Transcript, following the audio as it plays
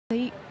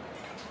See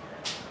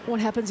what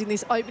happens in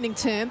this opening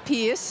term.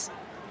 Pearce,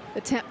 the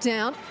tap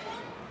down.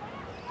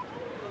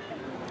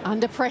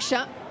 Under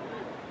pressure.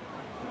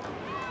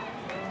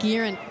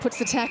 Guerin puts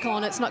the tackle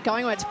on. It's not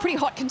going away. It's a pretty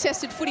hot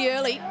contested footy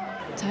early.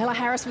 Taylor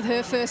Harris with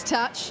her first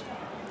touch.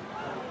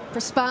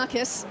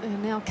 Petrevski-Seton,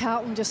 and now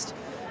Carlton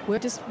we're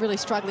just really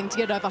struggling to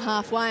get over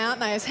halfway,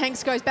 aren't they? As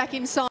Hanks goes back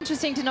inside.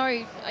 Interesting to know,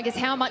 I guess,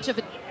 how much of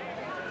a,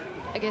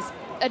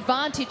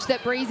 advantage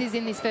that Breeze is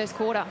in this first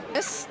quarter.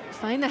 Yes,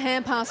 feigned the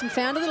hand pass and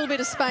found a little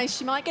bit of space.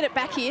 She might get it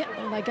back here.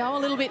 And they go a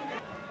little bit.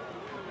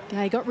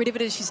 Gay got rid of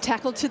it as she's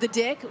tackled to the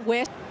deck.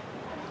 West.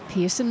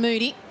 Pearce and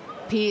Moody.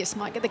 Pearce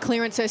might get the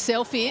clearance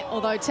herself here,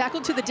 although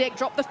tackled to the deck,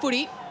 dropped the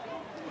footy.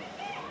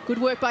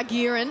 Good work by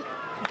Guerin.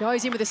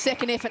 Goes in with a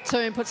second effort too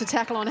and puts a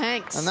tackle on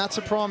Hanks. And that's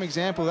a prime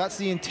example. That's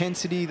the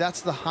intensity.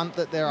 That's the hunt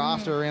that they're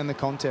after around the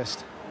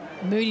contest.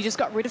 Moody just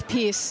got rid of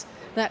Pearce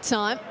that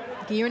time.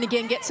 Guerin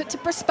again gets it to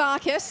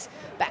Petrevski-Seton.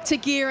 Back to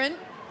Guerin.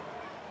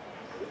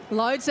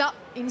 Loads up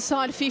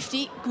inside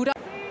 50. Good up.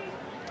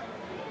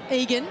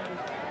 Egan.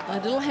 A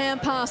little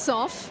hand pass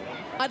off.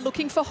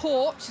 Looking for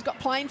Haw. She's got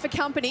playing for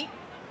company.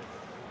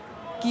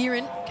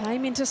 Guerin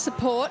came into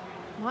support.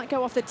 Might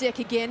go off the deck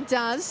again.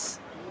 Does.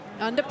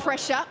 Under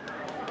pressure.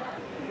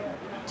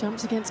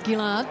 Jumps against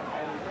Gillard.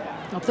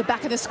 Off the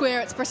back of the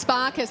square, it's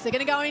Petrevski-Seton. They're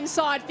going to go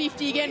inside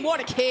 50 again. What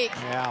a kick.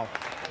 Wow.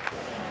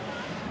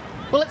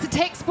 Well, it's a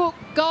textbook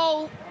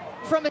goal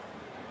from a...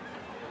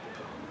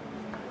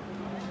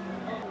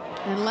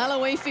 And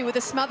Laloifi with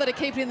a smother to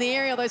keep it in the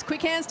area. Those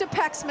quick hands to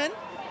Paxman.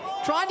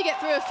 Trying to get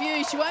through a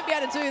few. She won't be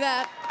able to do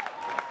that.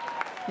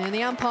 And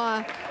the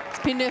umpire has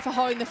pinned her for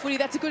holding the footy.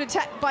 That's a good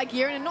attack by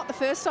Guerin, and not the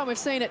first time we've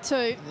seen it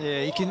too.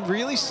 Yeah, you can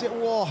really see,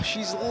 whoa,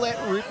 she's let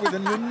rip with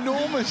an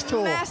enormous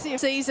torque. Massive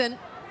season.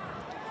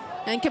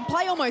 And can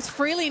play almost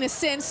freely in a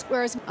sense,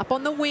 whereas up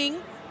on the wing,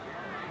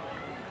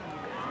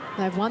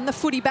 they've won the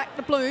footy back,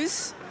 the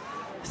Blues,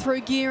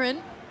 through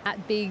Guerin.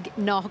 That big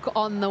knock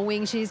on the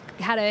wing. She's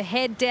had her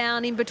head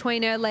down in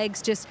between her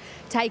legs, just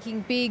taking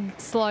big,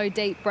 slow,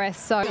 deep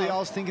breaths. So I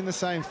was thinking the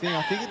same thing.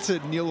 I think it's a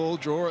 0-0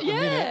 draw at the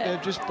minute.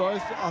 They've just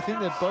both, I think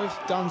they've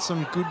both done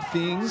some good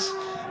things.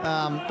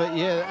 But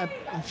yeah,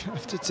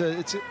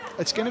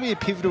 it's going to be a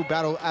pivotal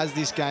battle as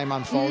this game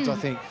unfolds, I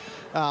think.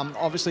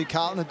 Obviously,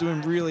 Carlton are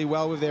doing really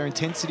well with their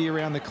intensity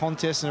around the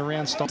contest and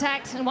around stop.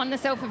 Contact and won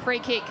herself a free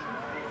kick.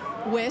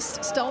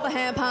 West stole the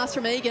hand pass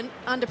from Egan.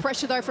 Under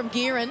pressure, though, from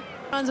Guerin.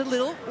 Runs a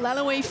little.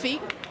 Laloifi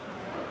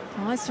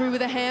flies through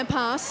with a hand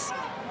pass.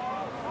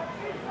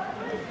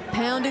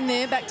 Pound in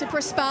there. Back to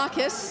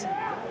Petrevski-Seton.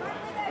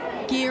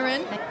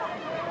 Guerin.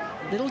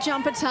 Little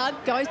jumper tug.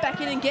 Goes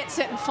back in and gets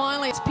it. And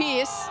finally, it's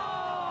Pearce.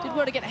 Did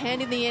well to get a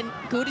hand in the end.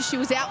 Good as she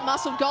was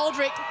out-muscled.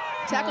 Goldrick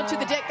tackled to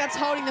the deck. That's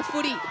holding the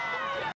footy.